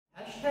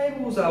Hash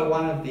tables are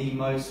one of the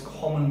most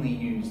commonly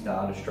used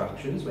data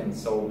structures when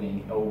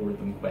solving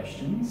algorithm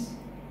questions.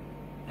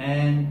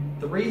 And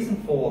the reason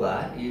for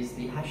that is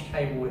the hash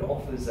table, it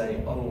offers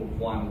a O of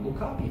 1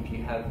 lookup. If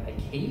you have a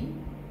key,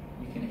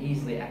 you can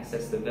easily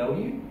access the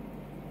value.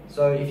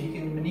 So if you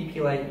can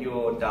manipulate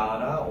your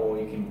data, or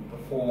you can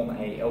perform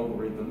an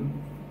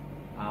algorithm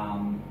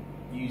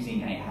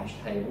using a hash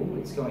table,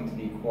 it's going to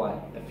be quite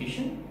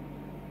efficient.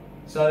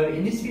 So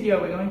in this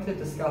video, we're going to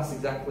discuss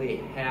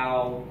exactly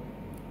how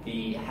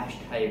the hash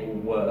table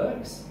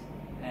works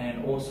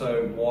and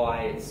also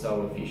why it's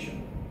so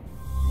efficient.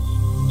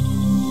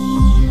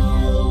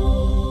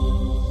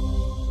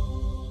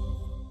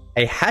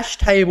 A hash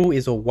table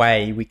is a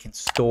way we can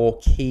store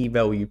key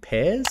value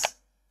pairs.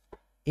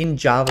 In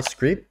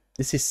JavaScript,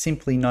 this is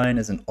simply known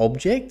as an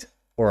object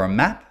or a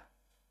map.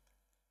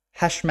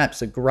 Hash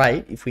maps are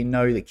great if we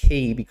know the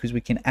key because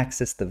we can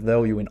access the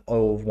value in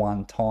O of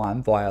 1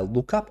 time via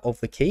lookup of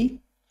the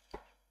key.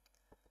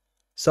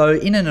 So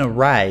in an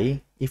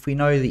array, if we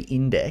know the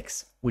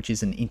index, which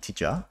is an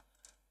integer,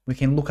 we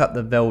can look up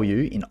the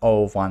value in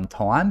O of 1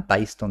 time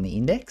based on the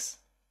index.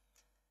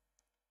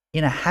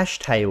 In a hash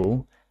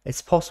table,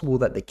 it's possible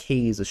that the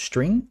key is a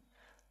string.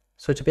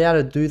 So to be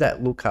able to do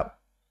that lookup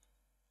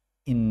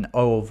in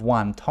O of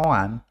 1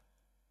 time,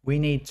 we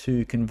need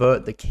to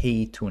convert the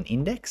key to an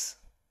index.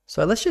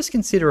 So let's just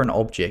consider an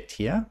object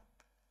here.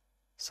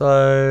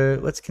 So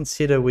let's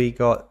consider we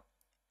got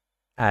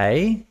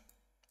A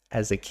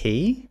as a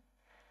key,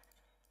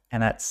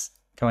 and that's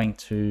going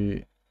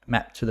to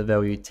map to the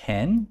value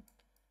 10.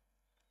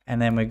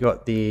 And then we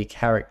got the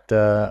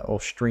character or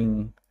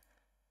string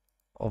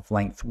of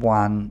length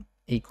 1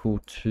 equal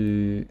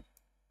to,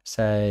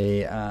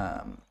 say,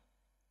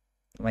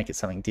 make it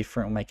something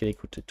different, we'll make it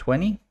equal to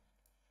 20.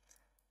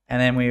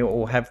 And then we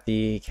will have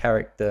the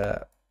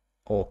character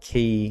or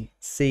key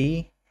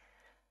C,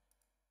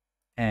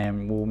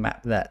 and we'll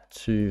map that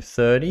to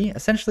 30.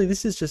 Essentially,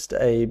 this is just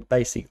a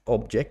basic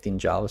object in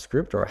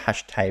JavaScript, or a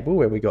hash table,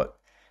 where we got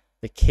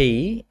the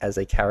key as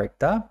a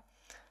character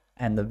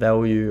and the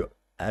value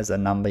as a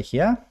number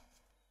here.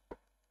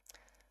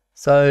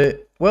 So,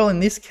 well,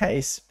 in this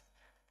case,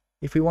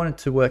 if we wanted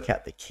to work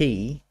out the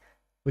key,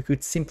 we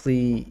could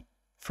simply,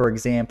 for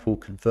example,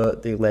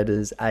 convert the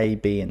letters A,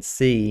 B, and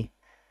C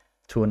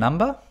to a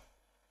number.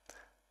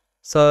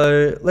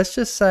 So let's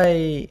just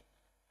say,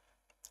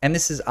 and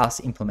this is us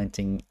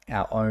implementing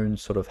our own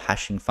sort of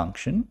hashing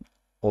function,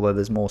 although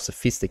there's more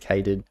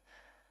sophisticated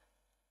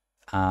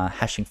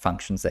hashing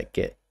functions that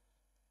get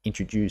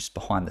introduced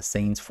behind the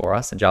scenes for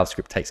us, and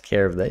JavaScript takes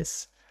care of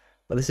this.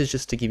 But this is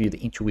just to give you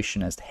the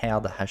intuition as to how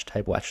the hash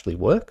table actually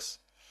works.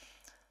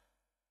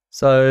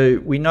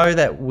 So we know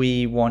that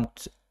we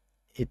want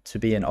it to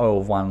be an O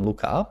of 1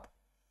 lookup.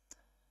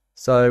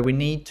 So we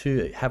need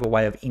to have a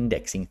way of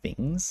indexing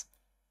things,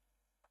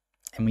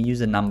 and we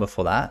use a number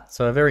for that.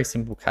 So a very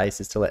simple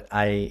case is to let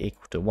A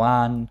equal to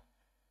 1,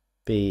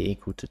 B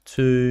equal to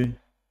 2,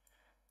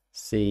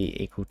 C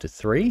equal to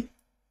 3.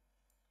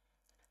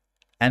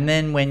 And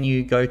then when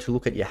you go to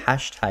look at your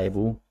hash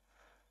table,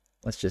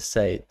 let's just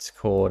say it's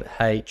called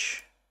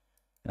H,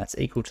 and that's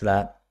equal to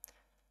that.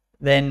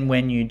 Then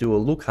when you do a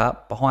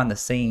lookup behind the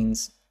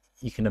scenes,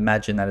 you can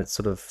imagine that it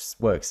sort of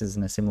works as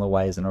in a similar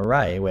way as an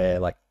array, where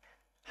like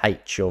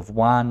H of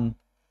 1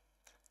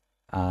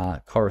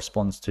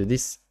 corresponds to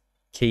this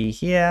key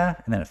here,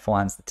 and then it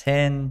finds the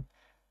 10.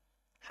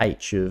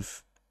 H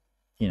of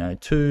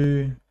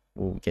 2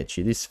 will get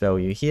you this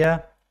value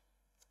here,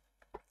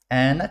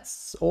 and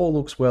that's all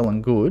looks well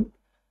and good,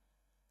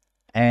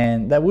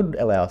 and that would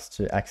allow us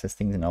to access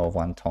things in O of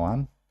 1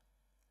 time.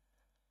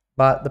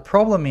 But the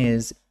problem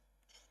is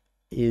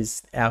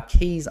our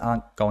keys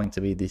aren't going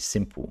to be this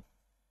simple.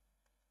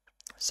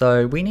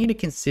 So we need to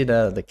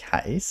consider the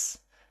case,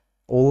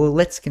 or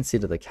let's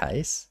consider the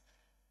case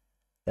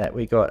that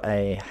we got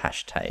a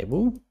hash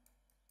table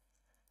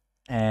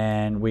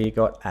and we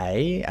got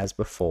A as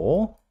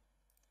before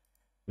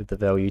with the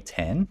value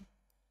 10.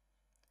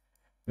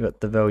 We got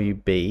the value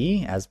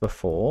B as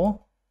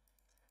before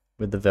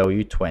with the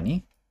value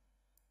 20.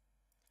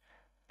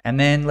 And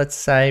then let's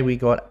say we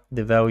got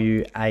the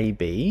value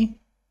AB,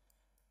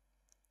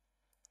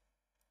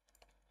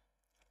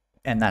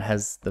 and that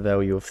has the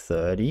value of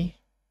 30.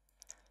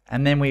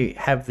 And then we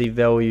have the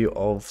value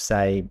of,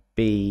 say,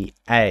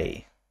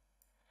 BA,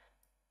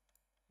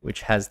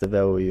 which has the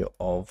value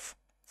of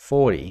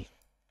 40.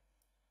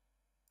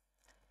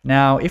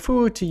 Now, if we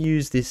were to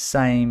use this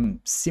same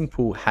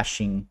simple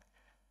hashing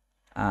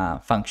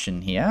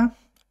function here,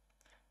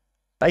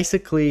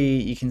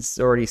 basically you can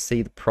already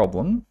see the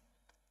problem.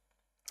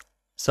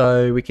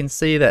 So we can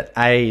see that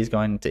A is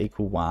going to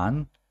equal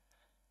 1,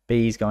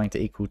 B is going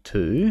to equal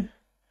 2,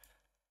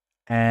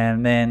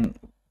 and then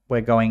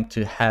we're going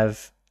to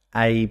have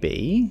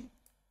AB,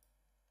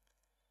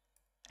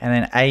 and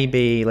then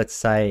AB, let's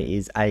say,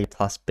 is A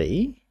plus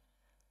B,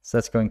 so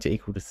that's going to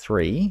equal to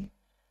 3.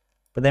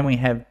 But then we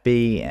have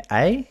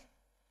BA,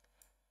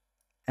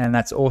 and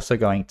that's also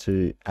going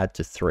to add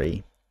to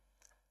 3.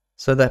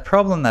 So the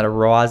problem that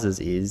arises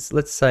is,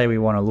 let's say we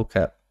want to look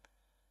at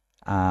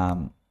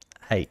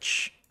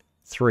H3,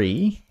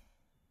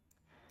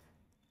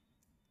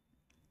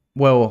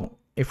 well,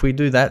 if we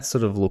do that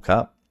sort of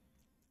lookup,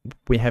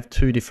 we have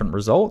two different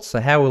results. So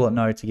how will it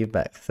know to give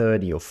back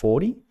 30 or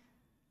 40?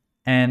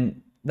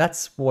 And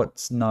that's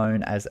what's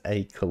known as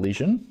a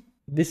collision.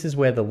 This is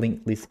where the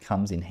linked list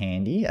comes in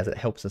handy, as it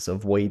helps us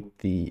avoid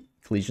the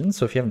collision.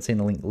 So if you haven't seen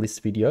the linked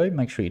list video,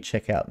 make sure you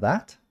check out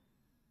that.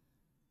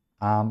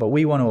 But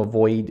we want to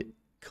avoid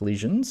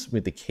collisions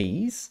with the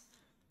keys.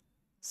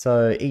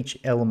 So each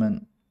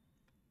element,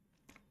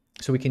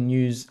 so we can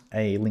use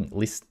a linked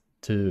list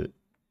to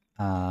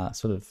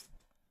sort of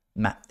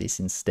map this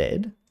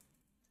instead.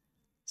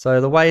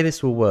 So the way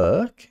this will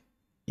work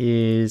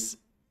is,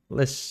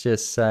 let's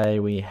just say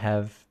we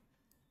have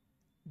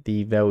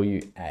the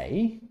value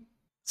A.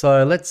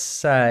 So let's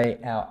say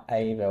our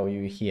A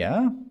value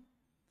here,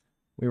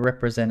 we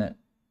represent it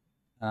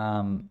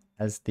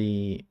as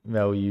the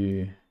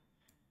value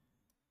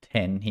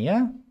 10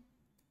 here.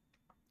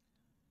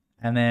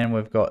 And then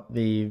we've got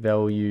the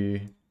value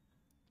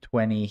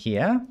 20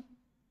 here.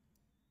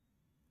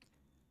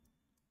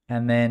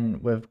 And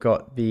then we've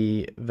got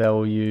the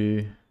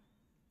value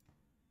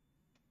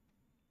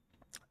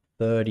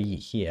 30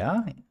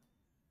 here.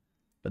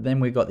 But then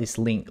we've got this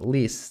linked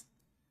list.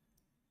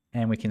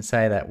 And we can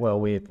say that, well,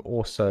 we've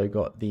also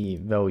got the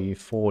value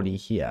 40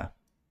 here.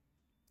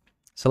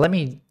 So let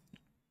me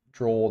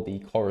draw the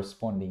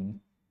corresponding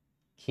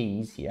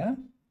keys here.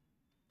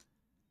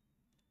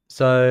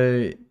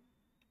 So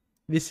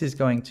this is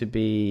going to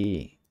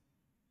be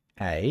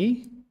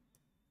A.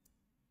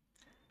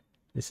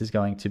 This is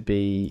going to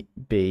be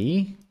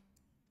B.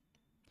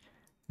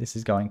 This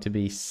is going to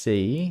be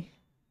C.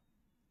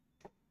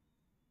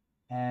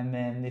 And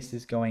then this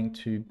is going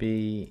to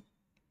be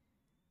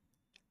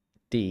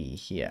D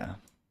here.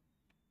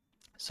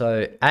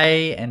 So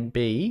A and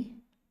B,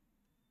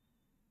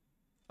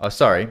 oh,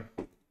 sorry.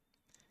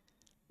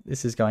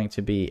 This is going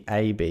to be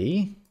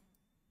AB.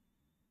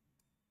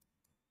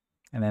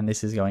 And then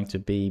this is going to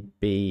be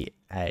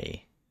BA.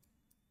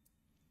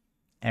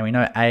 And we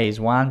know A is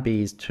 1,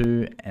 B is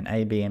 2, and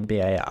AB and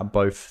BA are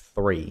both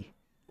 3.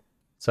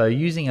 So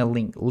using a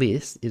linked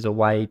list is a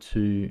way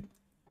to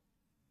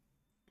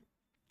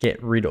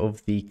get rid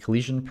of the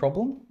collision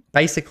problem.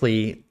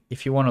 Basically,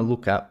 if you want to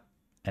look up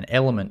an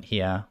element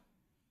here,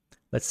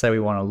 let's say we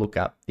want to look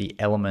up the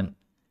element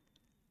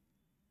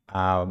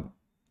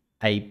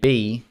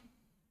AB,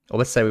 or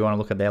let's say we want to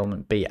look at the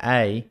element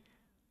BA,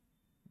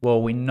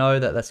 well, we know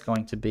that that's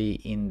going to be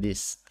in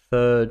this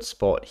third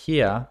spot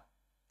here,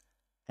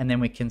 and then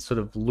we can sort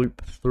of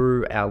loop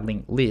through our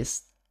linked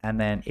list, and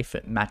then if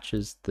it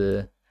matches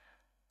the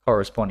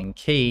corresponding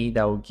key,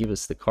 that will give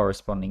us the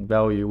corresponding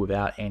value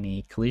without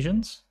any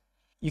collisions.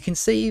 You can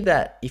see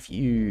that if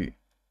you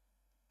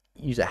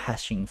use a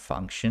hashing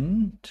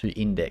function to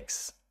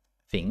index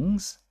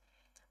things,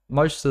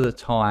 most of the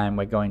time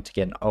we're going to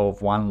get an O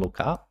of 1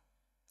 lookup,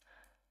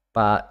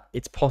 but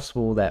it's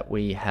possible that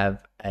we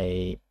have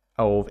a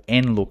O of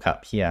n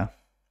lookup here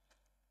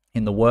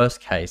in the worst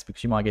case,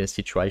 because you might get a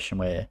situation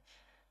where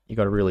you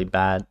got a really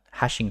bad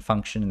hashing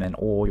function and then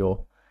all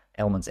your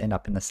elements end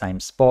up in the same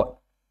spot.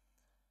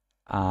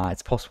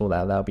 It's possible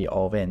that that'll be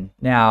O of n.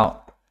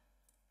 Now,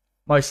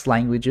 most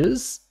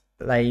languages,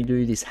 they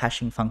do this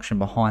hashing function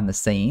behind the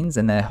scenes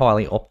and they're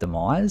highly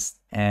optimized,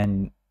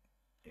 and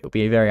it'll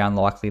be very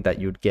unlikely that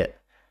you'd get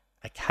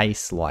a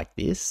case like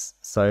this.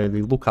 So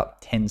the lookup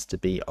tends to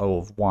be O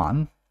of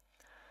 1.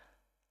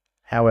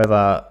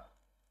 However,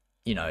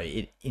 you know,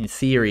 in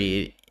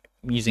theory,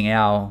 using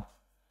our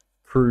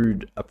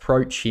crude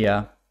approach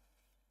here,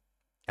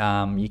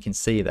 you can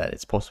see that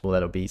it's possible that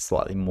it'll be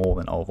slightly more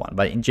than O of 1.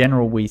 But in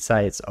general, we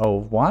say it's O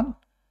of 1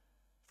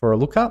 for a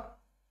lookup.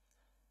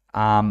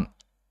 And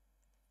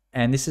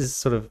this is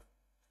sort of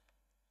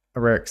a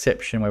rare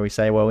exception where we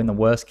say, well, in the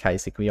worst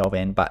case, it could be O of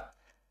n, but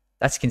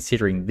that's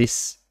considering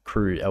this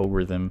crude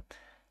algorithm.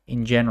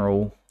 In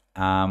general,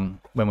 when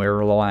we're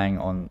relying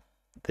on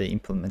the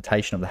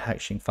implementation of the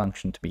hashing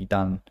function to be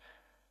done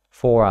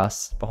for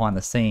us behind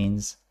the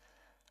scenes,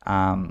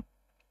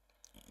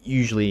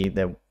 usually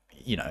there,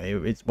 you know,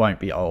 it won't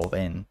be O of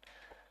n.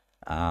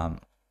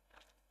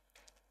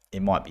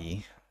 It might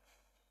be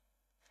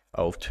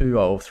O of 2,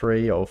 O of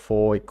 3, O of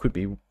 4. It could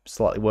be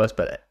slightly worse,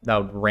 but that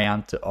would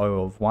round to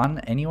O of 1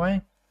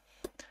 anyway.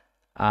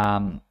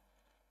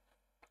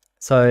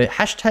 So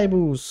hash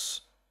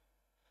tables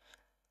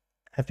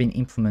have been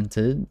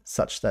implemented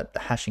such that the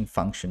hashing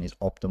function is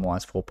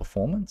optimized for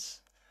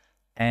performance.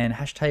 And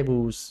hash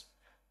tables,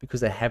 because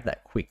they have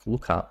that quick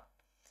lookup,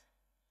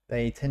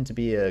 they tend to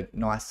be a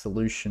nice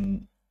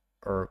solution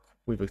or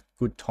with a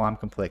good time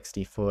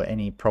complexity for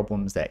any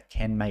problems that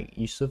can make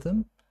use of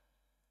them.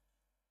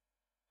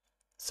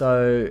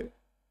 So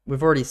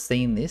we've already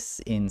seen this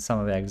in some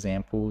of our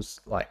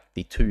examples, like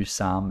the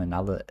two-sum and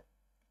other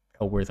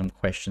algorithm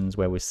questions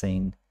where we've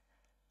seen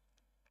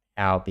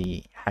how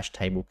the hash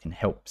table can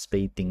help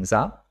speed things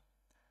up,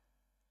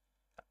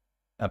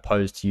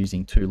 opposed to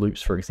using two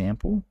loops, for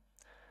example.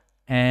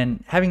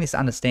 And having this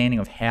understanding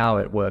of how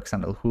it works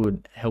under the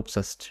hood helps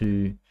us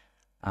to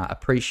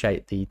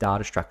appreciate the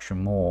data structure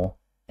more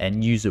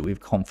and use it with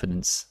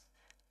confidence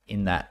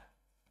in that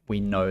we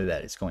know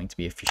that it's going to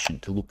be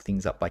efficient to look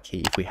things up by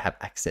key if we have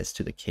access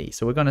to the key.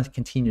 So we're going to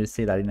continue to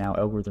see that in our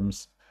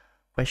algorithms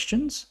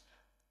questions.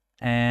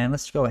 And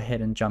let's go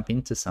ahead and jump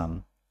into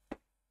some.